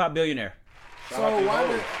first hip hop billionaire. So why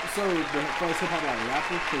did the first hip hop like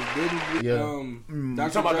rapper? Because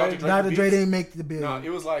did Talking about Dr. Dr. Dre? Dr. Dre Beats? didn't make the billion. No, it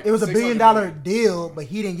was like It was a $1 billion $600 deal, but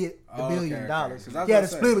he didn't get the $1 billion. okay. 'Cause I was He gonna had a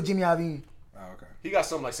say. split with Jimmy Iovine. Oh, okay. He got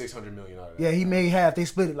something like $600 million out of that. Yeah, he made half. They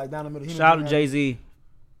split it like down the middle. He Shout out to made Jay-Z.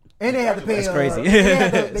 And they had to pay. That's crazy.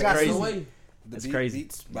 They got crazy. sued. That's crazy.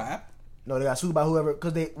 Beats by Apple. No, they got sued by whoever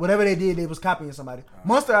because whatever they did, they was copying somebody.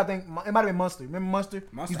 Munster, I think it might have been Munster. Remember Munster?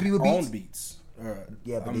 Monster Used to be with owned Beats. Beats.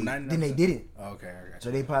 Yeah, but I'm then they didn't. Oh, okay, I got So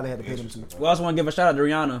you. they probably had to pay them too. We also want to give a shout out to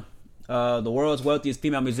Rihanna, the world's wealthiest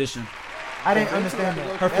female musician. I didn't understand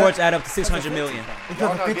that. Her fortune add up to 600 million. Because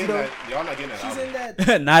Y'all of not 50 getting though. that. Y'all not getting that. She's album. in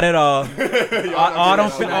that. Not at all. all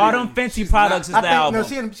not them Fenty products is I the think album. no,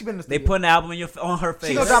 she been in the They studio. putting the album on her face.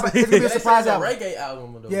 She gonna drop it. It's gonna be a surprise It's a album. reggae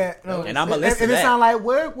album though. Yeah, no. And I'ma if, listen if to it that. sound like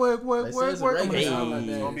work, They say it's a I'm reggae gonna album. listen.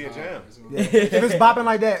 It's gonna be a jam. Yeah. If it's bopping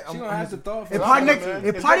like that, She gonna have to throw it for if It's Party not, Next, man.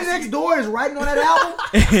 if It's Party basically- Next Door is writing on that album,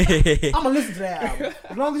 I'm gonna listen to that album.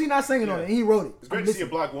 As long as he's not singing on it, and he wrote it. It's great to see a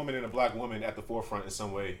black woman and a black woman at the forefront in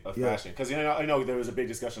some way of fashion. Because I know there was a big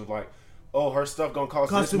discussion of like, oh, her stuff gonna cost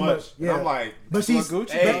Cost this too much. much, And yeah. I'm like, But she's, what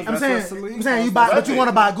Gucci but does. I'm That's saying, what I'm Celine saying you calls buy, it. but you want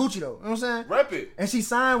to buy Gucci though. You know what I'm saying? rep it. And she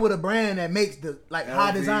signed with a brand that makes the like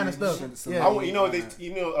high LV, designer stuff. Celine. Yeah.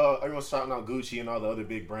 Everyone's shouting out Gucci and all the other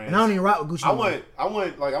big brands. And I don't even rock with Gucci. I no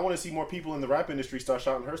more. want to see more people in the rap industry start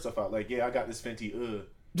shouting her stuff out. Like, yeah, I got this Fenty.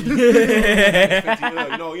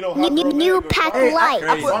 Fenty, you know, Hot Girl New Mag, Pack Hey, Light.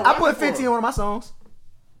 I put 50 in one of my songs.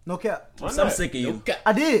 No cap. run I'm that. sick of you.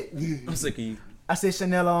 I did. I'm sick of you. I said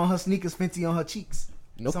Chanel on her sneakers, Fenty on her cheeks.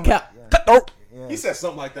 No Something cap. He said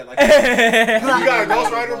something like that. Like, you got a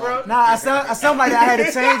ghostwriter, bro? Nah, I sound like that. I had to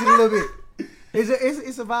change it a little bit.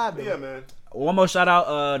 It's a vibe though. Yeah, man. One more shout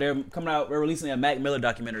out. They're coming out. We're releasing a Mac Miller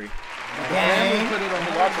documentary. Family put it on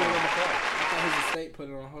hold. I thought his estate put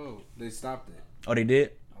it on hold. They stopped it. Oh, they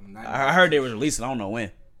did. I'm not- I heard they was releasing. I don't know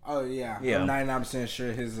when. Oh yeah. Yeah. I'm 99%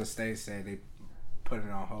 sure his estate said they put it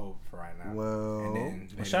on hold for right now. Well, and then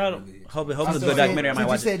they Shout out. didn't release it. Hope it's a Since good documentary. I might you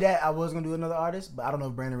watch said it. that, I was gonna do another artist, but I don't know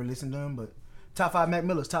if Brandon really listened to him. But top 5 Mac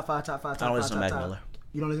Millers, top 5. I don't listen to Mac Miller.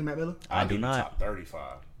 You don't listen to Mac Miller? I do not. Top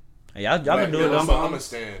 35. Hey, y'all can do it. I'm though. a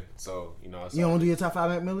stand. So You don't do your top 5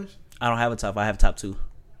 Mac Millers? I don't have a top. I have top 2.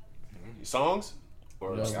 songs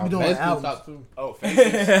or We doing Basically albums. top 2. oh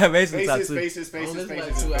faces, Basically top faces, 2. faces, Oh, this faces, is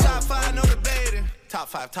faces. like is- 2 albums. 5, no debating. Top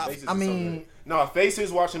 5, top. Faces is I so mean- good. No,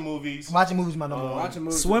 faces watching movies. Watching movies, my number one. Watching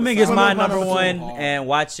movies Swimming with is the my sun. number number one, two. and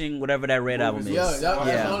watching whatever that Red album is. Yeah, that's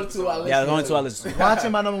Yeah. the only 2 I listen Yeah, the only to. 2 I listen to.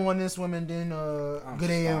 Watching my number one, then swimming, then I'm Good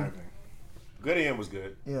AM. starving. Good AM was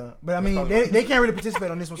good. Yeah, but I mean, they can't really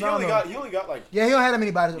participate on this one. So I don't know. You only got like Yeah, he don't have that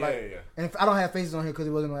many bodies. Yeah, like, yeah. And if, I don't have faces on here because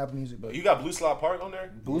it wasn't on Apple Music. But you got Blue Slide Park on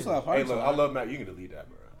there. Blue Slide Park. Hey, look, I love Mac. You can delete that,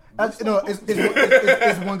 bro. no,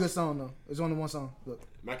 it's one good song though. It's only one song. Look,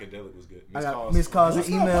 Macadelic was good. I got missed calls and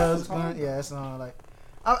emails. Yeah, it's like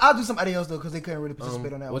I'll do somebody else though because they couldn't really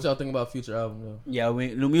participate on that What one. y'all think about future album though? Yeah,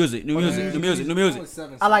 new music.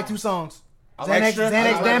 I like 2 songs. Xanax,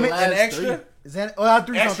 damn it. And extra. Xanax. Oh, I have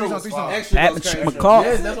three Extra songs. was fire. Extra Pat goes crazy. McCall.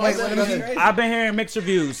 Yes, that's what I'm Wait, saying. let me see. I've been hearing mixed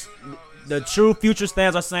reviews. The true Future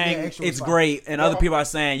stands are saying Yeah, Extra it's was fire. great, and other people are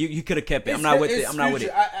saying you could have kept it. I'm not with it. I'm not with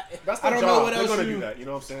it. That's I their don't know job. what They're else gonna you- do that. You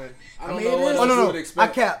know what I'm saying? I don't It know what is. else Oh you would no,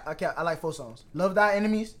 expect. I cap. I like 4 songs. Love Thy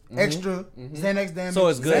Enemies, Extra, Xanax, damn it. So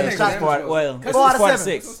it's good. Xanax It's damage four, was- well, Cause it's 4 out of 4 out of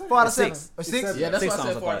 7. 6. 4 out of 7. Six. Or 6? Yeah, that's Six why I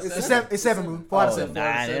songs said 4 out of apart. 7. It's 7, bro. 4 out of Oh, 7. nah,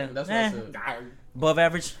 yeah. That's what I said. Above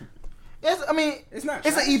average. Yes, I mean, It's not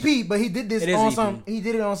it's an trash. EP, but he did this It is on EP. some. He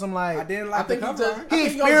did it on some like. I didn't I like the think he cover. just- art. He I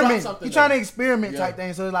think he gonna drop experiment. something He trying to though. experiment Yeah. type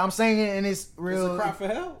thing. So like, I'm singing and it's It's real. a cry for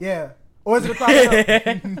help. Yeah. Or is it a cry for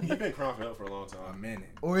help? You've been crying for help for a long A time. minute.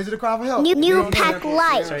 Or is it a cry for help? New Pack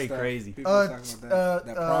Light. Very crazy. People talking about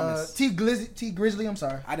that promise. T Grizzly. I'm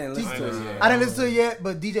sorry. I didn't listen to it yet. I didn't listen to it yet,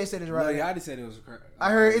 but DJ said it's Lil right. Yachty said it was a cry.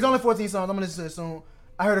 I heard it's only 14 songs. I'm gonna listen to it soon.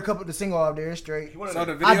 I heard a couple of the single out there straight. So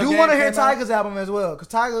the video I do game want to hear came out? Tiger's album as well, cause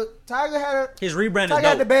Tiger had His rebrand is Tiger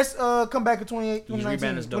had the dope. best comeback of His 2019,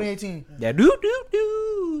 rebrand is dope. 2018. Yeah,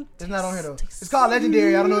 do. It's not on here though. It's called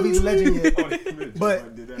Legendary. I don't know if he's a legend yet,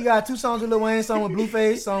 but he got 2 songs with Lil Wayne, song with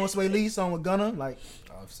Blueface, song with Sway Lee, song with Gunna, like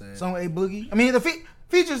Offset. song with A Boogie. I mean, the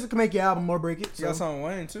features can make your album more break it. He got So. something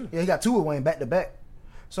Wayne too. Yeah, he got 2 with Wayne back to back.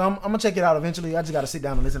 So I'm gonna check it out eventually. I just gotta sit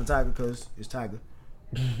down and listen to Tiger because it's Tiger.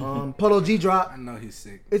 Polo G drop. I know he's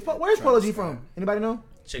sick. Where's Polo G from? Anybody know?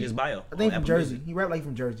 Check his bio. I think on from Apple Jersey. Music. He rap like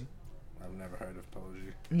from Jersey. I've never heard of Polo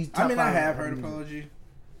G. He's I mean, top I 5 have heard of music. Polo G.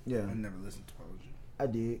 Yeah, I never listened to Polo G. I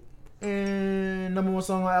did. And number 1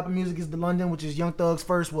 song on Apple Music is The London, which is Young Thug's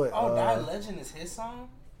first what? Legend is his song?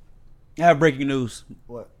 I have breaking news.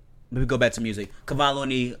 What? Let me go back to music. Kevon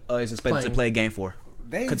Looney is expected to play Game 4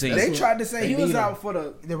 They Continue. tried to say he was need out him. for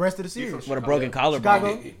the. The rest of the series. with a broken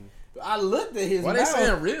collarbone. Chicago. I looked at his Why they mouth.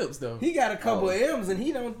 saying ribs though? He got a couple M's and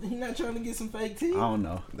he not trying to get some fake teeth. I don't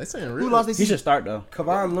know. They saying Who ribs. lost his He teeth? should start though.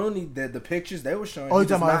 Kevon Looney, the pictures they were showing, Oh, he you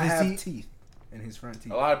does talking about not his have teeth? teeth in his front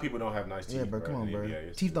teeth. A lot of people don't have nice teeth. Yeah, bro, come in on, the bro. NBA.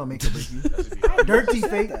 It's- Teeth don't make or break you. that's a Dirt teeth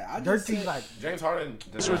fake. I just Dirt teeth said- like. James Harden.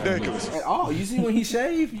 It's ridiculous. At all. You see when he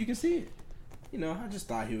shaved, you can see it. You know, I just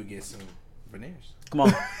thought he would get some veneers. Come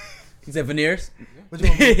on. He said veneers. What you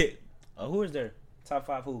want me- Who is there? Top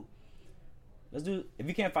 5 who? Let's do. If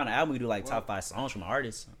you can't find an album, we do like top 5 songs from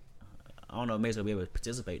artists. I don't know if Mason will be able to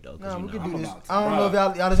participate though. 'Cause, Nah, you we know, can do I'm this. about to. I don't know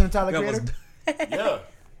if y'all listen to Tyler we Creator. almost- Yeah,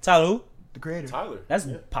 Tyler who? The Creator. Tyler. That's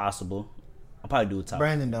possible. I'll probably do a top.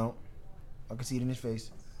 Brandon don't. I can see it in his face.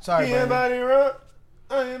 Sorry, Brandon. Everybody run.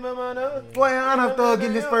 I am a man. Boy, I know Thug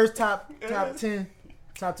getting his first top 10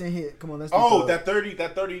 hit. Come on, let's do Oh, Thug. that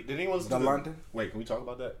 30. Did anyone listen The to London? Wait, can we talk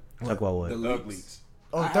about that? Talk about what? The Thug leaks. leaks.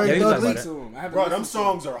 Oh, I 30 haven't Thug listened Leaks. to To him. I haven't Bro, them listened to him.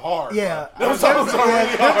 songs are hard. Yeah. Them songs are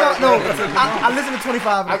really hard. No, I listened to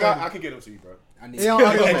 25. I can get them to you, bro. I need They on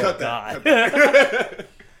audio Hey, Mac. cut that.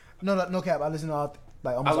 No cap. I listened to all,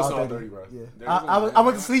 like I almost listened all to all 30. 30, bro. Yeah. There's I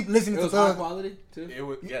went to sleep listening It to was high Thug. quality too. It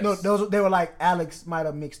was, yes. No, they were like Alex might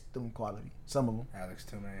have mixed them quality. Some of them. Alex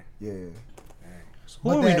too, man. Yeah. Who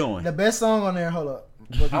But are we that- doing? The best song on there. Hold up.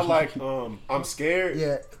 I like I'm Scared.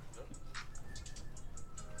 Yeah.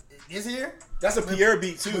 Is here? That's a Pierre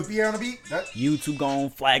beat too. With Pierre on the beat. YouTube gon'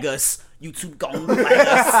 flag us. YouTube gon' flag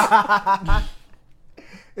us.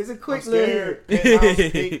 It's a I'm quick little. Scared.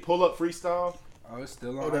 Penthouse Pink, Pull Up Freestyle. Oh, it's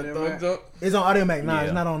still Oh, on that there, thumbs man. up. It's on Audio Mac. Nah, Yeah.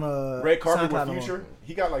 it's not on Red Carpet SoundCloud no with more. Future.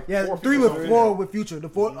 He got like Yeah, 4 3 features with on 4 there. with Future. The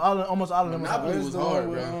almost all of them. Monopoly Is was the hard,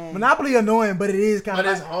 one with, bro. Monopoly annoying, but it is kind But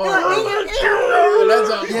of. it's hard. Bro, that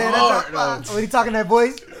jump Yeah, hard that's though. when he talking that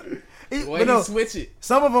voice. Way But he no, switch it.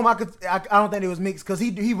 some of them I don't think it was mixed because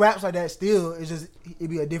he raps like that still. It's just it'd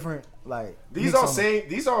be a different like. These mix all on same.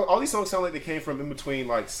 All these songs sound like they came from in between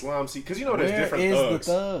like Slime Season. Because you know there's Where different is thugs.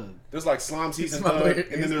 the thug? There's like Slime Season my Thug, word.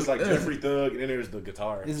 and then there's like Jeffrey Thug, and then there's the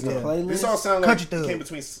guitar. Is Yeah. the playlist? This all sound like Country it Thug. came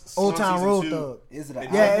between Old Slime Town Season Road 2. Thug. Is it an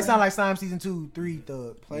Yeah, album? it sound like Slime Season 2, 3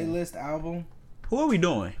 Thug. Playlist album? Who are we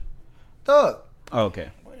doing? Thug. Oh,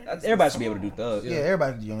 okay. Everybody should be able to do Thug. Yeah,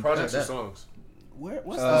 everybody's young. Projects or That- songs.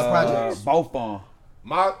 What's Projects. Both on.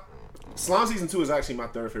 My Slime Season 2 is actually my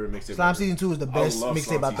third favorite mixtape. Slime ever. Season 2 is the I best love mixtape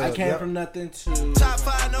Slime out Season. there. I came Yep. from nothing to. Top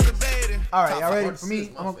 5, no debating. All right, Top y'all five ready artists for me? is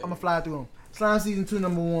my I'm gonna favorite. fly through them. Slime Season 2,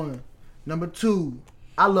 number 1. Number 2,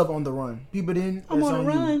 I love On the Run. People didn't. I'm it's on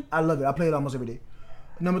the you. run. I love it. I play it almost every day.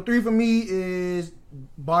 Number 3 for me is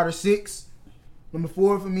Barter 6. Number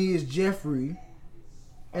 4 for me is Jeffrey.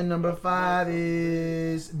 And number 5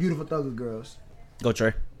 is Beautiful Thugger Girls. Go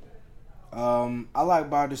Trey. I like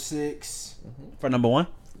Barter 6. For number 1.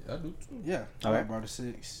 I do too. Yeah, I Okay. like Barter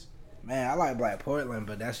 6. Man, I like Black Portland,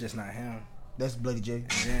 but that's just not him. That's Bloody J.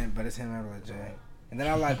 Then, but it's him and Bloody J. And then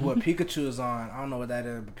I like what Pikachu is on. I don't know what that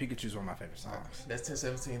is, but Pikachu's one of my favorite songs. That's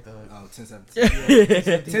 1017 Thug. Oh, 1017.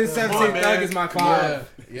 1017 Thug is my 5.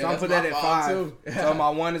 Yeah, So I'm that's put that my at 5 5. too. So my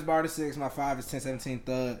 1 is Barter 6, my 5 is 1017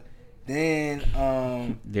 Thug.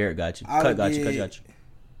 Then Derek got you. I Cut would got you. Cut get- got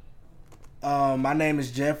you. My name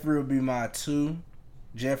is Jeffrey would be my 2.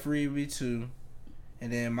 Jeffrey would be 2.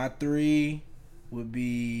 And then my 3 would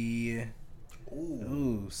be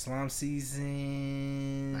Slime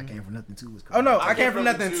Season. I came for nothing too. Oh no, I came from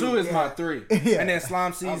nothing 2 is my 3. Yeah. And then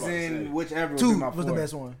Slime about to say. Season, whichever would 2 be my 4. was the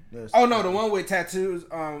best one. Yes. Oh no, the one with tattoos.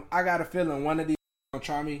 I got a feeling one of these gonna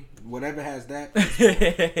try me. Whatever has that.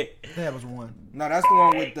 That was 1. No, that's the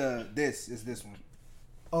one with the this one.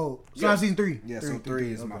 Oh, Slime Season 3. Yeah, so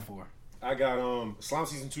 3 is my 4. I got Slime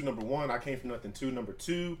Season 2 number 1. I Came From Nothing 2 number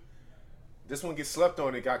 2. This one gets slept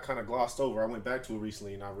on. It got kind of glossed over. I went back to it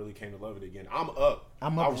recently and I really came to love it again. I'm Up. I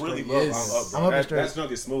I really straight. love Yes. I'm Up, bro. I'm Up That, and straight. that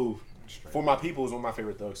junk is smooth. For My People is one of my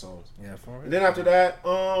favorite Thug songs. Yeah, 4. And then after that,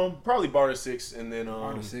 probably Barter 6 and then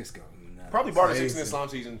Barter 6 go. probably Barter 6 and then Slime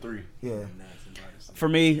Season 3. Yeah. For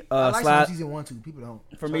me, I like Slime Slime. Season 1 too. People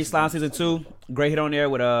don't. For me, Slime Season 2, great hit on there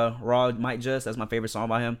with Raw Mike Just. That's my favorite song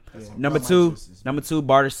by him. Number Raw Mike 2, Just is- number 2,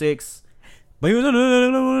 Barter 6. Baby,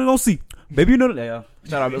 don't see. Baby, you know that. Yeah.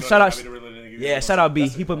 Shout out. Yeah, shout out B.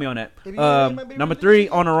 He put me on that. Number 3,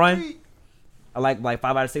 On the Run. I like 5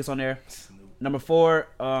 out of 6 on there. Number 4,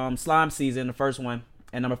 Slime Season, the first one,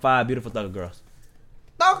 and number 5, Beautiful Thugger Girls.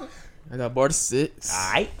 I got Barter 6.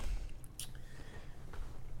 All right.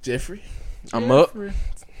 Jeffrey. I'm up.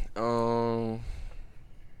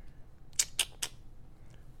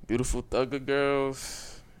 Beautiful Thugger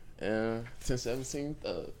Girls. And 1017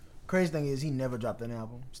 Thug. Crazy thing is he never dropped an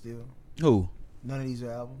album. Still, Who? none of these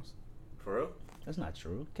are albums. For real? That's not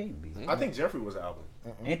true. Can't be. I think Jeffrey was the album.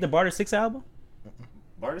 Ain't the Barter 6 album?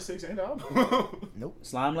 Barter 6 ain't the album.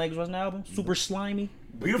 Slime Legs was an album. Super slimy.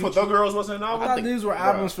 Beautiful Thug Girls wasn't an album. I thought these were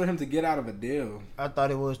albums for him to get out of a deal. I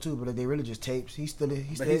thought it was too, but they really just tapes. He's But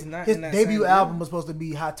his he's not in that debut same album deal. was supposed to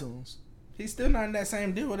be Hot Tunes. He's still not in that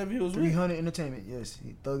same deal. Whatever he was with. 300 Entertainment. Yes,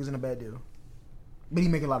 Thug is in a bad deal, but he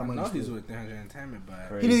making a lot of I money. know he's Still. with 300 Entertainment, but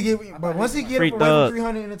Crazy. He need to get, but once he get Free away from Thug.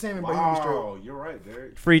 300 Entertainment, bro, he gonna be straight. Wow, you're right,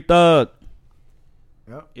 Derek. Free Thug.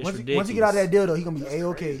 Yep. It's Once he get out of ridiculous. that deal though, he gonna be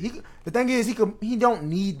a-okay. The thing is, he don't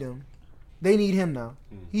need them. They need him now.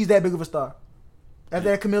 He's that big of a star. After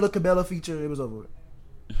that Camila Cabello feature, it was over with.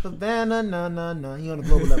 Havana, nah. He on the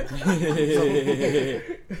global level.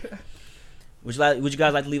 Would you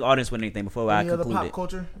guys like to leave audience with anything before I Any other conclude pop it?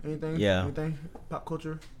 culture? Anything? Yeah. Anything? Pop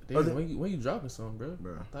culture? Damn, Other- when you dropping something,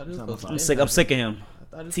 bro? I thought it was It's not supposed to I'm be sick. I'm sick of him I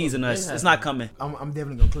thought it was teasing supposed us. to be It's not coming. I'm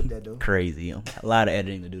definitely gonna clip that though. Crazy. A lot of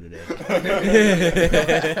editing to do today.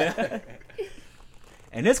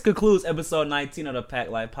 And this concludes episode 19 of the Pack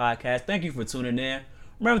Life Podcast. Thank you for tuning in.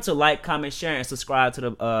 Remember to like, comment, share, and subscribe to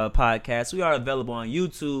the podcast. We are available on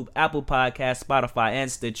YouTube, Apple Podcasts, Spotify,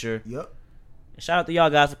 and Stitcher. Yep. And shout out to y'all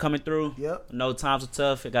guys for coming through. Yep. No times are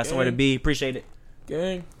tough. It got somewhere to be. Appreciate it.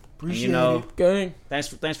 Gang. Appreciate you know, it. Gang. Thanks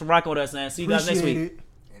for rocking with us, man. See you guys next Appreciate week. it.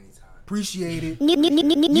 Appreciate it.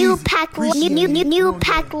 New pack Appreciate it. new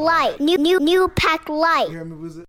pack light. New pack light. You hear me, Wizard?